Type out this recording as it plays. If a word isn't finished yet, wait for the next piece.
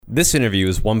This interview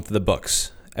is one for the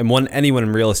books, and one anyone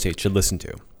in real estate should listen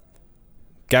to.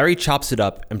 Gary chops it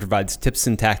up and provides tips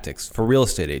and tactics for real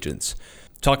estate agents,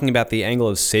 talking about the angle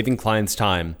of saving clients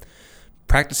time,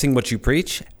 practicing what you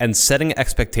preach, and setting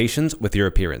expectations with your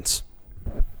appearance.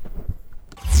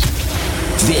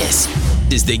 This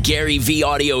is the Gary V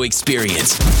audio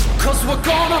experience. 'Cause we're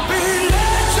gonna be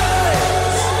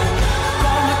legends.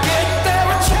 Gonna get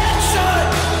their attention.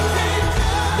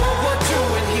 What we're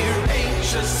doing here ain't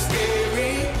just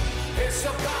scary. It's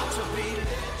about to be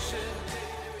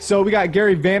legendary. So we got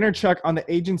Gary Vaynerchuk on the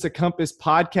Agents of Compass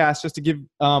podcast. Just to give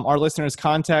our listeners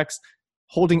context,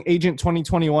 Holding Agent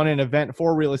 2021, an event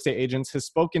for real estate agents, has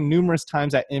spoken numerous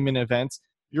times at Inman events.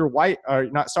 Your wife, or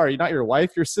not your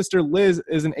wife, your sister Liz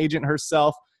is an agent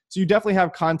herself. So you definitely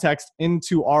have context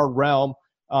into our realm.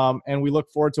 And we look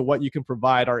forward to what you can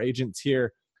provide our agents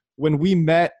here. When we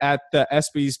met at the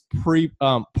ESPYs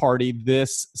party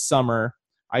this summer,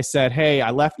 I said, hey,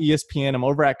 I left ESPN. I'm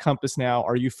over at Compass now.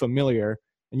 Are you familiar?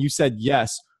 And you said,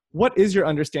 yes. What is your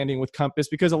understanding with Compass?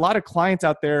 Because a lot of clients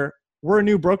out there, we're a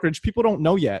new brokerage. People don't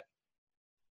know yet.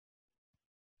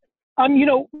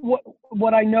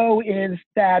 What I know is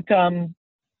that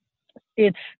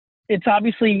it's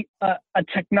obviously a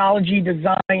technology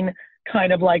design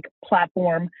kind of like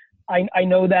platform. I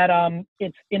know that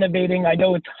it's innovating. I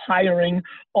know it's hiring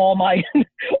all my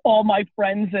all my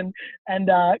friends and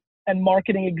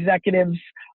marketing executives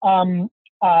in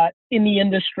the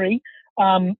industry.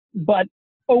 But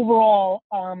overall,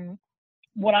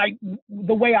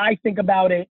 the way I think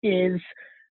about it is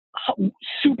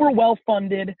super well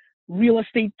funded real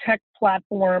estate tech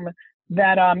platform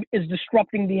that is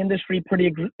disrupting the industry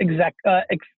pretty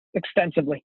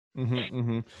extensively. Mm-hmm,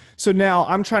 mm-hmm. So now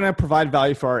I'm trying to provide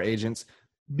value for our agents.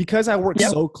 Because I work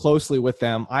so closely with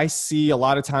them, I see a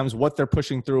lot of times what they're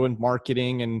pushing through in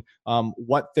marketing and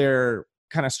what their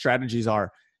kind of strategies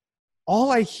are. All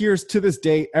I hear is to this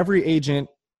day, every agent,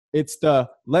 it's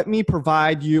let me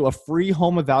provide you a free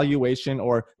home evaluation,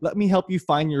 or let me help you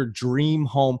find your dream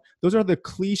home. Those are the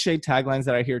cliche taglines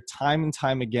that I hear time and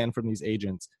time again from these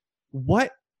agents.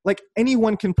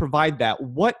 Anyone can provide that.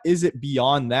 What is it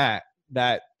beyond that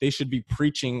they should be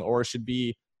preaching or should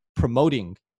be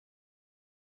promoting?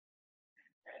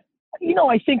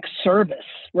 I think service,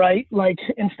 right? Like,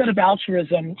 instead of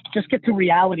altruism, just get to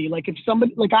reality. Like, if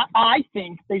somebody, I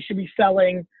think they should be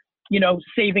selling,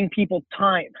 saving people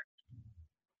time,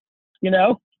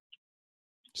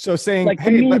 So saying,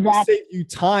 hey, let me save you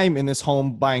time in this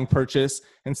home buying purchase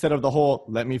instead of the whole,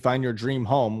 let me find your dream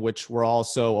home, which we're all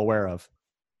so aware of.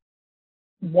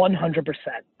 100%.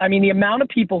 I mean, the amount of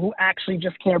people who actually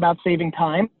just care about saving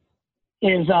time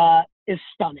is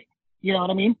stunning. You know what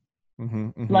I mean? Mm-hmm,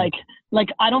 mm-hmm. Like,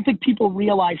 I don't think people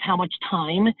realize how much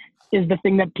time is the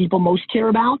thing that people most care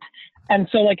about. And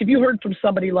so, if you heard from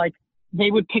somebody,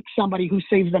 they would pick somebody who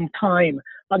saves them time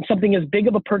on something as big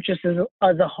of a purchase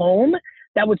as a home,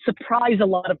 that would surprise a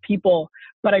lot of people.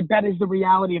 But I bet is the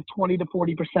reality of 20 to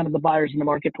 40% of the buyers in the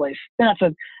marketplace. And that's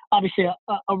obviously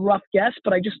a rough guess,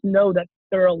 but I just know that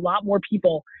there are a lot more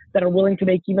people that are willing to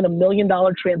make even $1 million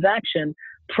transaction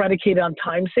predicated on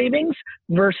time savings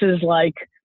versus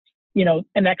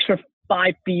an extra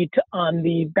 5 feet on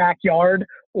the backyard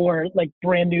or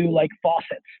brand new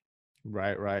faucets.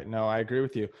 Right. No, I agree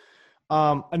with you.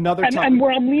 Another topic, and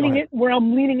where I'm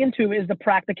leaning into is the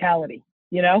practicality,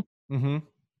 Mm-hmm.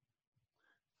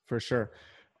 For sure.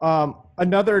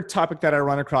 Another topic that I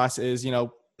run across is,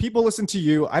 people listen to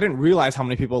you. I didn't realize how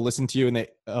many people listen to you in the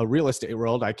real estate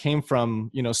world. I came from,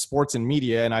 sports and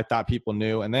media, and I thought people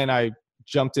knew. And then I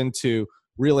jumped into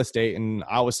real estate, and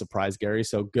I was surprised, Gary.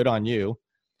 So good on you.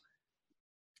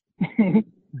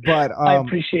 But I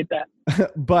appreciate that.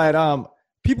 But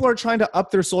people are trying to up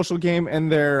their social game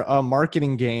and their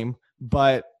marketing game.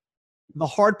 But the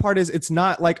hard part is it's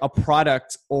not like a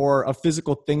product or a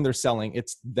physical thing they're selling.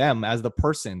 It's them as the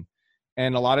person.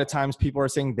 And a lot of times people are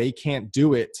saying they can't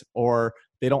do it or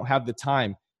they don't have the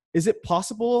time. Is it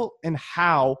possible? And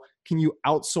how can you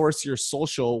outsource your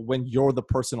social when you're the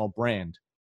personal brand?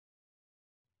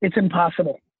 It's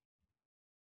impossible.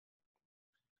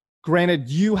 Granted,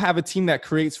 you have a team that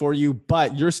creates for you,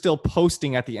 but you're still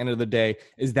posting at the end of the day.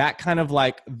 Is that kind of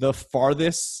like the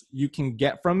farthest you can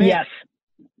get from it? Yes,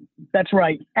 that's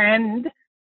right. And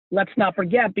let's not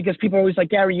forget, because people are always like,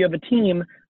 Gary, you have a team.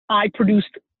 I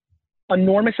produced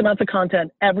enormous amounts of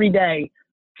content every day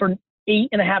for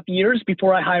 8.5 years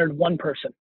before I hired one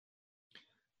person.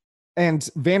 And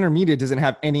VaynerMedia doesn't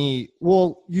have any,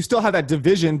 well, you still have that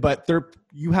division, but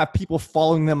you have people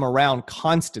following them around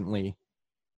constantly.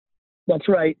 That's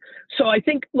right. So I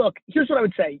think, look, here's what I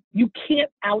would say. You can't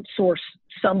outsource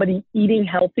somebody eating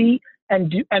healthy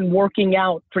and working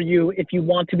out for you if you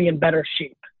want to be in better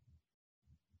shape.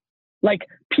 Like,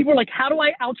 people are like, how do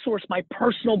I outsource my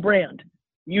personal brand?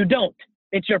 You don't.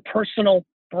 It's your personal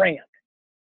brand.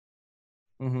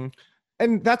 Mm-hmm.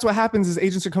 And that's what happens is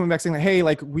agents are coming back saying, like, hey,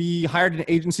 like, we hired an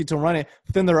agency to run it,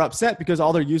 but then they're upset because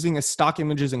all they're using is stock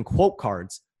images and quote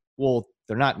cards. Well,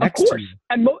 they're not next to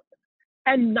you.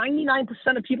 And 99%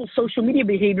 of people's social media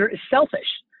behavior is selfish.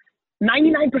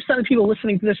 99% of people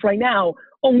listening to this right now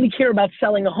only care about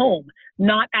selling a home,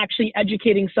 not actually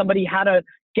educating somebody how to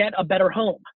get a better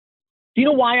home. Do you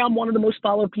know why I'm one of the most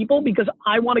followed people? Because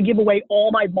I want to give away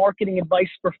all my marketing advice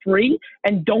for free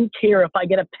and don't care if I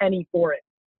get a penny for it,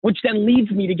 which then leads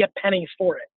me to get pennies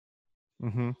for it.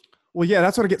 Mm-hmm. Well, yeah,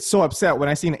 that's what I get so upset when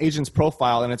I see an agent's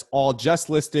profile and it's all just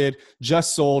listed,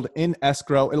 just sold, in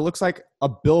escrow. It looks like a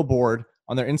billboard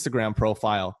on their Instagram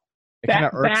profile. It kind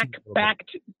of irks me.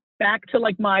 Back to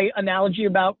like my analogy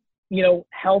about, you know,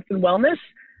 health and wellness,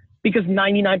 because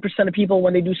 99% of people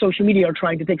when they do social media are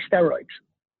trying to take steroids.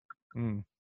 Mm.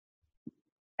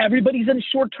 Everybody's in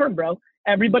short term, bro.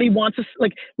 Everybody wants us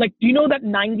like, do you know that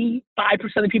 95%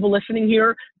 of people listening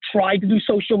here tried to do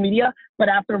social media, but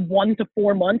after 1 to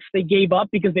 4 months, they gave up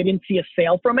because they didn't see a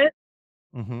sale from it?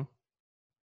 Mm-hmm.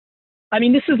 I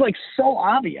mean, this is like so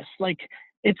obvious. Like,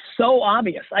 it's so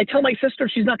obvious. I tell my sister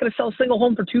she's not going to sell a single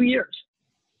home for 2 years.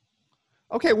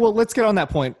 Okay, well, let's get on that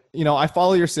point. You know, I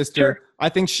follow your sister. Sure. I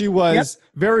think she was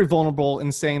very vulnerable in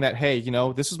saying that, hey, you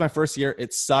know, this was my first year.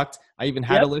 It sucked. I even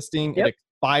had a listing. It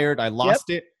expired. I lost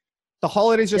it. The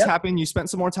holidays just happened. You spent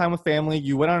some more time with family.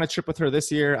 You went on a trip with her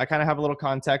this year. I kind of have a little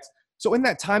context. So in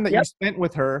that time that you spent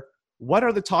with her, what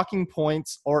are the talking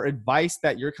points or advice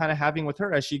that you're kind of having with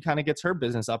her as she kind of gets her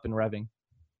business up and revving?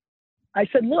 I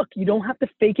said, look, you don't have to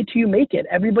fake it till you make it.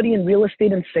 Everybody in real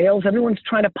estate and sales, everyone's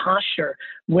trying to posture,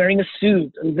 wearing a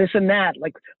suit and this and that,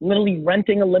 like literally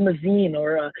renting a limousine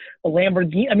or a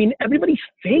Lamborghini. I mean, everybody's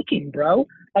faking, bro.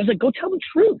 I was like, go tell the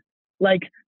truth. Like,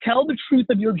 tell the truth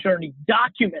of your journey.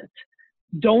 Document.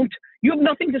 You have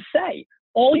nothing to say.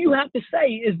 All you have to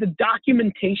say is the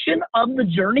documentation of the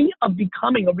journey of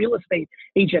becoming a real estate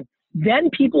agent. Then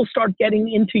people start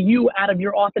getting into you out of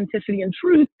your authenticity and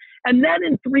truth. And then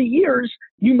in 3 years,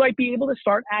 you might be able to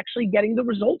start actually getting the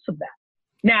results of that.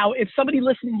 Now, if somebody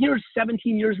listening here is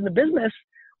 17 years in the business,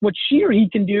 what she or he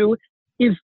can do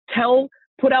is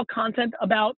put out content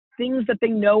about things that they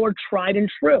know are tried and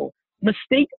true. The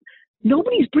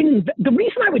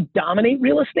reason I would dominate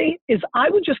real estate is I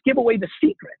would just give away the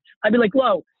secrets. I'd be like,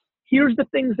 Lo, here's the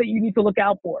things that you need to look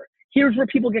out for. Here's where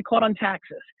people get caught on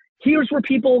taxes. Here's where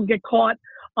people get caught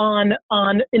on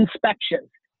inspections.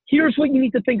 Here's what you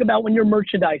need to think about when you're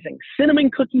merchandising.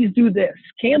 Cinnamon cookies do this.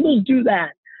 Candles do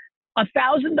that.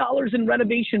 $1,000 in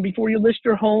renovation before you list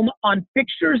your home on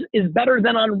fixtures is better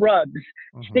than on rugs.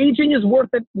 Mm-hmm. Staging is worth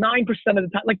it 9% of the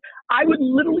time. Like, I would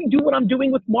literally do what I'm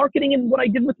doing with marketing and what I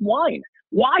did with wine.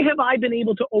 Why have I been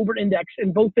able to over-index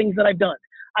in both things that I've done?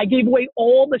 I gave away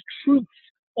all the truths,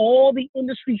 all the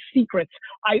industry secrets.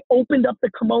 I opened up the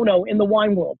kimono in the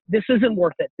wine world. This isn't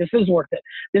worth it. This is worth it.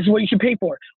 This is what you should pay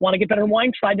for. Want to get better in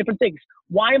wine? Try different things.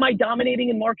 Why am I dominating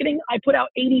in marketing? I put out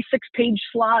 86-page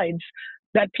slides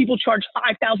that people charge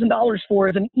 $5,000 for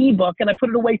as an ebook, and I put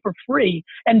it away for free.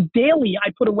 And daily, I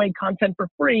put away content for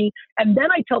free. And then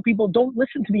I tell people, don't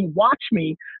listen to me, watch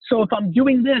me. So if I'm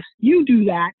doing this, you do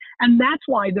that. And that's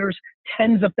why there's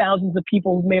tens of thousands of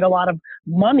people who've made a lot of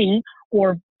money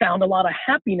or found a lot of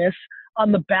happiness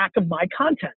on the back of my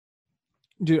content.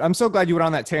 Dude, I'm so glad you went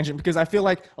on that tangent because I feel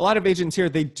like a lot of agents here,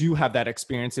 they do have that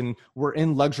experience and we're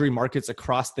in luxury markets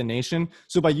across the nation.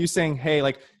 So by you saying, hey,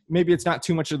 like maybe it's not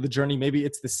too much of the journey, maybe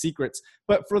it's the secrets,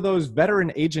 but for those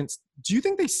veteran agents, do you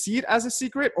think they see it as a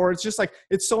secret or it's just like,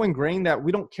 it's so ingrained that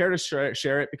we don't care to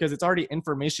share it because it's already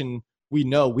information we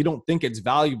know. We don't think it's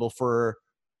valuable for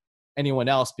anyone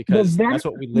else because that's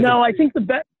what we live in. I think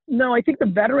the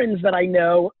veterans that I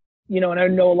know, and I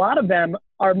know a lot of them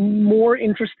are more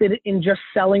interested in just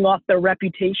selling off their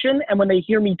reputation. And when they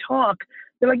hear me talk,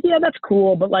 they're like, yeah, that's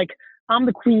cool. But like, I'm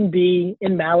the queen bee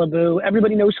in Malibu.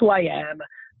 Everybody knows who I am.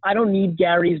 I don't need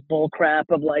Gary's bullcrap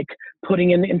of like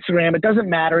putting in Instagram. It doesn't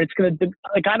matter. It's going to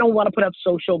like, I don't want to put up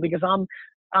social because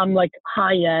I'm like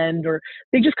high end, or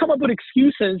they just come up with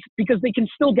excuses because they can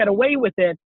still get away with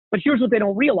it. But here's what they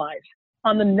don't realize.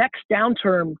 On the next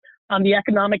downturn, on the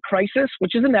economic crisis,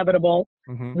 which is inevitable,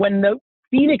 when the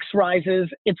Phoenix rises,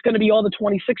 it's going to be all the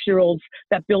 26-year-olds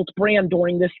that built brand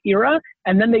during this era.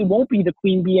 And then they won't be the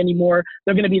queen bee anymore.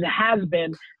 They're going to be the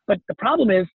has-been. But the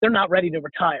problem is they're not ready to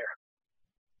retire.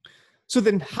 So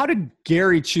then how did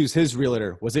Gary choose his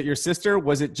realtor? Was it your sister?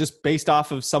 Was it just based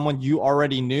off of someone you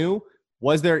already knew?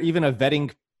 Was there even a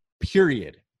vetting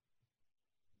period?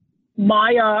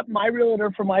 My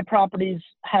realtor for my properties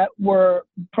were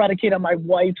predicated on my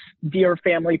wife's dear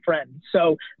family friend.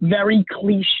 So very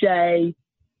cliche,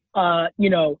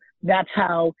 that's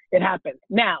how it happened.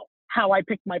 Now, how I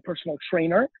picked my personal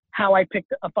trainer, how I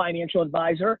picked a financial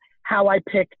advisor, how I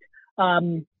picked,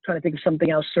 trying to think of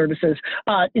something else, services,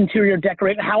 interior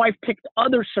decorator, how I've picked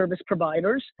other service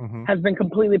providers has been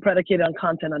completely predicated on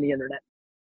content on the internet.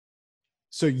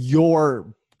 So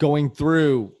you're going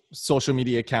through social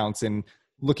media accounts and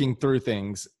looking through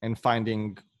things and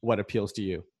finding what appeals to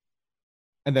you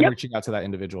and then reaching out to that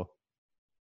individual.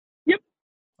 Yep.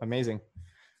 Amazing.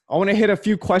 I want to hit a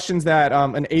few questions that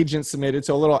an agent submitted.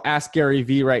 So a little Ask Gary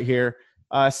V right here.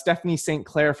 Stephanie St.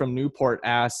 Clair from Newport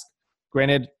asks,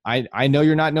 granted, I know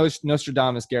you're not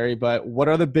Nostradamus, Gary, but what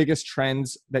are the biggest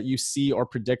trends that you see or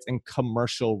predict in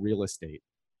commercial real estate?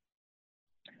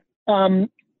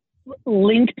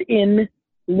 LinkedIn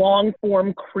long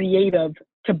form creative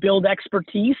to build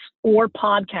expertise, or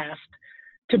podcast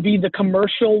to be the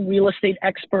commercial real estate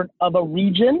expert of a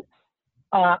region.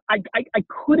 I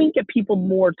couldn't get people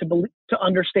more to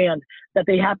understand that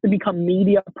they have to become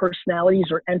media personalities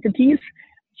or entities,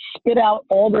 spit out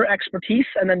all their expertise,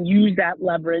 and then use that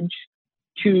leverage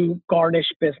to garnish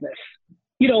business.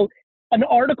 An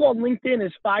article on LinkedIn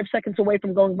is 5 seconds away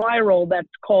from going viral that's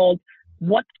called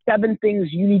 "What 7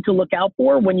 Things You Need to Look Out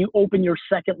For When You Open Your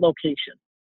Second Location,"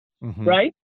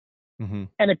 right? And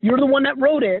if you're the one that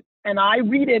wrote it, and I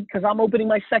read it because I'm opening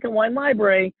my second wine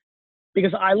library,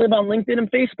 because I live on LinkedIn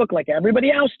and Facebook like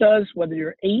everybody else does, whether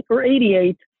you're 8 or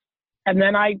 88, and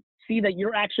then I see that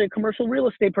you're actually a commercial real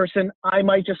estate person, I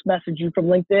might just message you from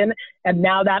LinkedIn, and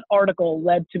now that article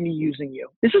led to me using you.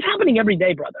 This is happening every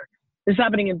day, brother. This is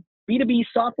happening in B2B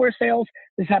software sales.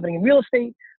 This is happening in real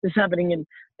estate. This is happening in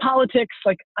politics.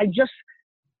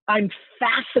 I'm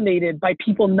fascinated by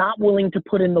people not willing to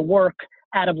put in the work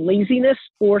out of laziness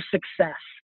or success.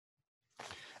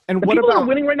 And the what people about that are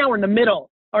winning right now are in the middle,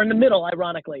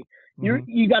 ironically.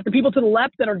 You got the people to the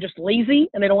left that are just lazy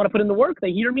and they don't want to put in the work.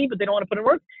 They hear me, but they don't want to put in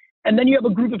work. And then you have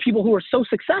a group of people who are so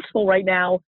successful right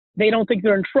now, they don't think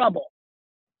they're in trouble.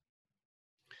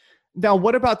 Now,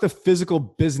 what about the physical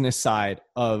business side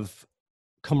of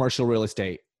commercial real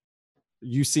estate?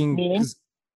 You seeing,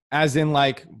 as in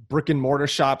like brick and mortar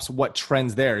shops, what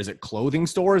trends there? Is it clothing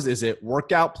stores? Is it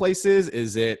workout places?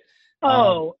 Is it?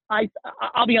 I'll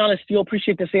be honest, you'll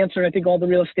appreciate this answer. I think all the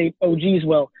real estate OGs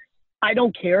will. I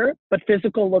don't care, but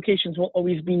physical locations will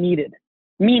always be needed.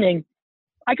 Meaning,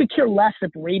 I could care less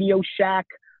if Radio Shack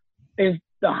is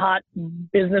the hot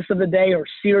business of the day, or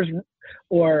Sears,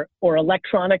 or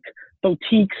electronic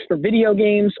boutiques for video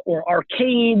games, or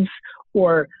arcades,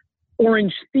 or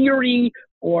Orange Theory,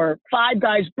 or Five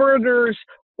Guys Burgers,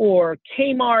 or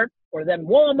Kmart, or then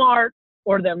Walmart,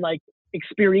 or then like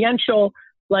experiential.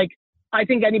 Like, I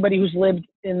think anybody who's lived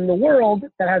in the world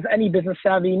that has any business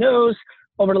savvy knows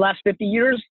over the last 50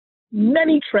 years,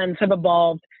 many trends have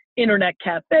evolved. Internet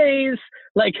cafes,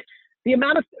 like the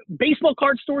amount of baseball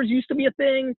card stores used to be a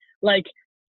thing. Like,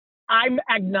 I'm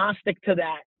agnostic to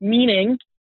that. Meaning,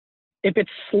 if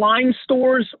it's slime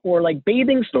stores or like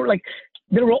bathing store, like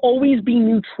there will always be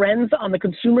new trends on the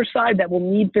consumer side that will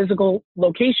need physical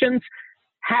locations.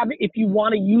 If you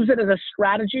want to use it as a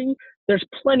strategy, there's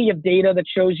plenty of data that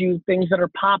shows you things that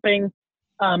are popping.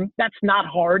 That's not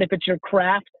hard if it's your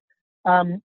craft.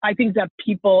 I think that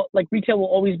people, like, retail will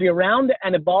always be around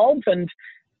and evolve, and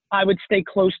I would stay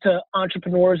close to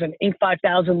entrepreneurs and Inc.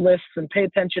 5000 lists and pay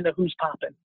attention to who's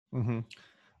popping.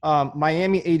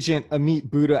 Miami agent Amit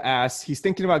Buddha asks, he's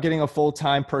thinking about getting a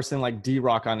full-time person like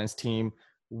D-Rock on his team.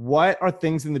 What are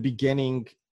things in the beginning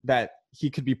that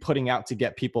he could be putting out to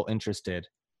get people interested?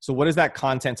 So what is that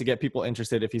content to get people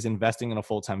interested if he's investing in a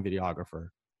full-time videographer?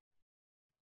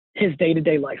 His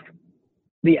day-to-day life.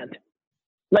 The end.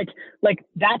 Like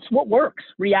that's what works.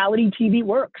 Reality TV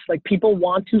works. Like, people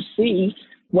want to see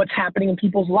what's happening in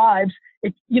people's lives.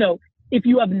 If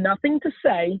you have nothing to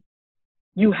say,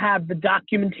 you have the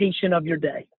documentation of your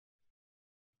day.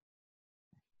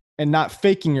 And not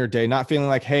faking your day, not feeling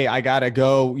like, hey, I got to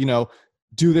go,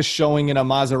 do this showing in a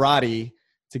Maserati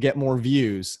to get more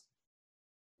views.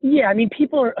 Yeah. I mean,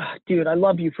 people are, dude, I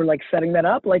love you for like setting that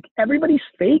up. Like, everybody's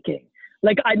faking.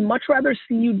 Like, I'd much rather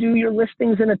see you do your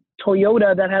listings in a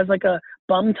Toyota that has like a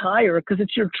bum tire, because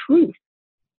it's your truth.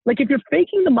 Like, if you're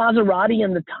faking the Maserati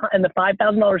and the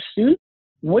 $5,000 suit,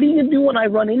 what are you gonna do when I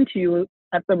run into you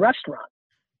at the restaurant?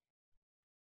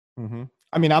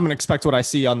 I mean, I'm gonna expect what I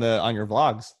see on your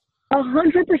vlogs.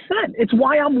 100%. It's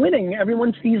why I'm winning.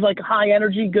 Everyone sees like high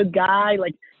energy, good guy,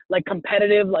 like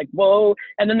competitive, like, whoa.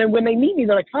 And then when they meet me,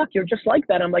 they're like, fuck, you're just like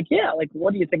that. I'm like, yeah, like,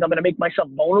 what do you think? I'm going to make myself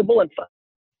vulnerable and fuck.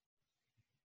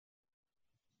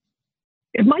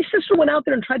 If my sister went out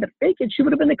there and tried to fake it, she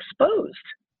would have been exposed.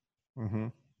 Mm-hmm.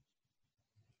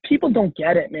 People don't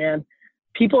get it, man.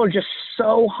 People are just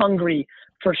so hungry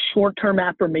for short-term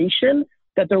affirmation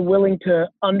that they're willing to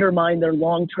undermine their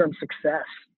long-term success.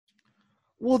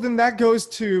 Well, then that goes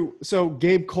to, so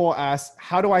Gabe Cole asks,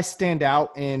 how do I stand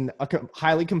out in a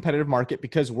highly competitive market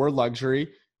because we're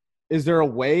luxury? Is there a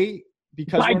way,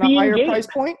 because By we're in a being higher Gabe. price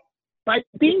point? By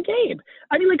being Gabe.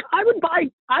 I mean, like, I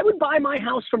would buy my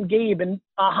house from Gabe in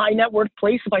a high net worth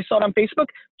place if I saw it on Facebook,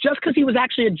 just because he was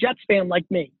actually a Jets fan like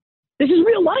me. This is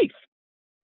real life.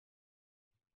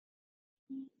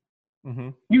 Mm-hmm.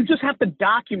 You just have to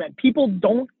document.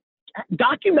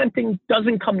 Documenting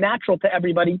doesn't come natural to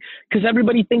everybody because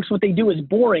everybody thinks what they do is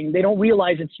boring. They don't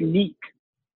realize it's unique.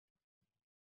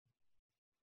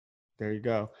 There you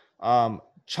go.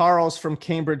 Charles from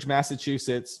Cambridge,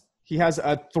 Massachusetts. He has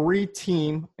a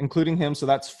 3-team, including him, so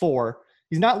that's 4.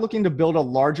 He's not looking to build a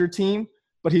larger team,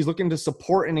 but he's looking to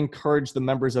support and encourage the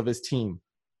members of his team.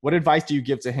 What advice do you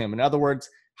give to him? In other words,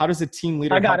 how does a team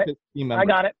leader help his team members? I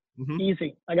got it. Mm-hmm.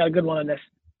 Easy. I got a good one on this.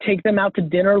 Take them out to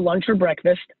dinner, lunch, or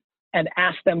breakfast and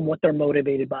ask them what they're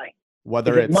motivated by.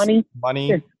 Whether it's money,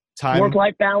 it's time,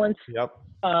 work-life balance, yep,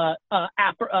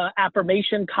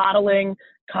 affirmation, coddling,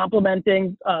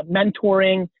 complimenting,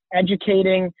 mentoring,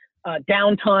 educating,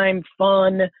 downtime,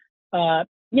 fun,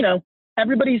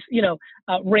 everybody's,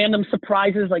 random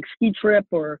surprises like ski trip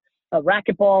or a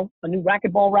new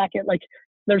racquetball racket. Like,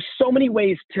 there's so many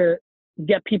ways to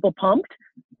get people pumped.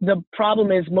 The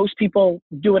problem is most people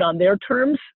do it on their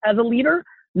terms as a leader,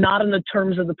 not in the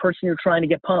terms of the person you're trying to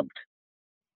get pumped.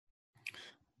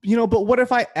 But what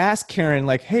if I ask Karen,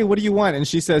 like, hey, what do you want? And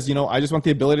she says, I just want the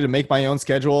ability to make my own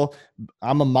schedule.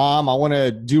 I'm a mom. I want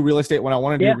to do real estate when I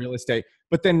want to do real estate.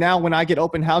 But then now when I get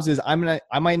open houses, I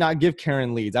might not give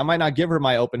Karen leads. I might not give her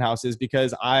my open houses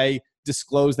because I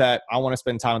disclose that I want to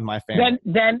spend time with my family.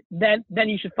 Then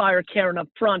you should fire Karen up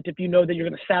front if you know that you're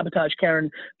going to sabotage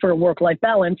Karen for a work-life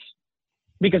balance,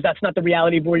 because that's not the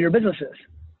reality of where your business is.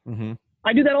 Mm-hmm.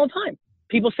 I do that all the time.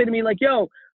 People say to me like, yo,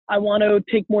 I want to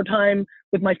take more time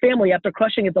with my family after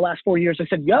crushing it the last 4 years. I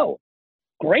said, yo,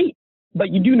 great. But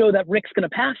you do know that Rick's going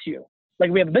to pass you. Like,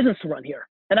 we have a business to run here,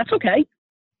 and that's okay.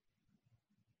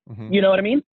 Mm-hmm. You know what I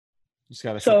mean? You just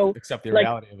got to accept the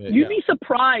reality of it. You'd be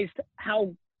surprised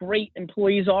how great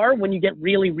employees are when you get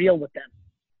really real with them.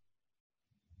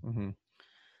 Mm-hmm.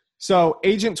 So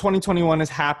Agent 2021 is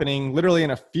happening literally in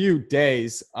a few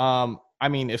days.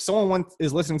 If someone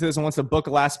is listening to this and wants to book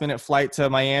a last-minute flight to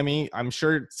Miami, I'm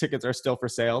sure tickets are still for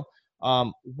sale.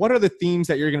 What are the themes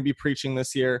that you're going to be preaching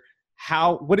this year?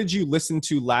 What did you listen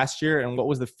to last year, and what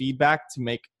was the feedback to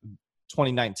make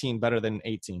 2019 better than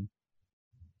 18?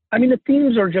 I mean, the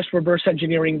themes are just reverse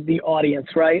engineering the audience,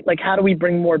 right? Like, how do we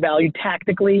bring more value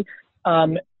tactically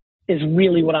is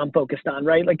really what I'm focused on,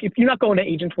 right? Like, if you're not going to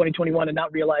Agent 2021 and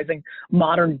not realizing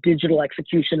modern digital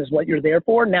execution is what you're there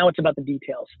for, now it's about the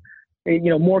details.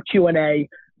 More Q&A,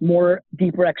 more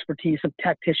deeper expertise of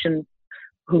tacticians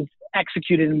who've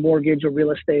executed in mortgage or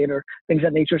real estate or things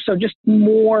of that nature. So just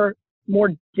more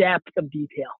depth of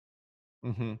detail.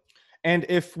 Mm-hmm. And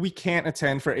if we can't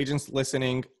attend, for agents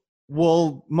listening,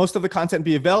 will most of the content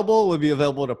be available? Will it be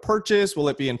available to purchase? Will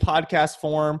it be in podcast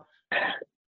form?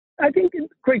 I think,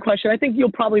 great question. I think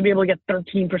you'll probably be able to get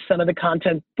 13% of the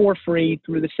content for free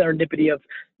through the serendipity of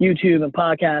YouTube and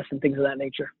podcasts and things of that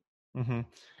nature. Mm-hmm.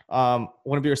 Want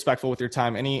to be respectful with your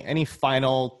time. Any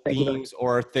final themes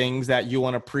or things that you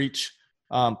want to preach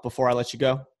before I let you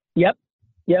go? Yep.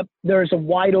 There's a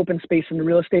wide open space in the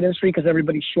real estate industry because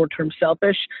everybody's short-term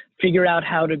selfish. Figure out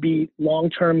how to be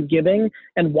long-term giving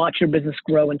and watch your business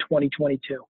grow in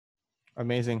 2022.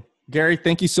 Amazing. Gary,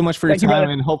 thank you so much for your time,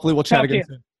 and hopefully we'll chat again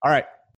soon. All right.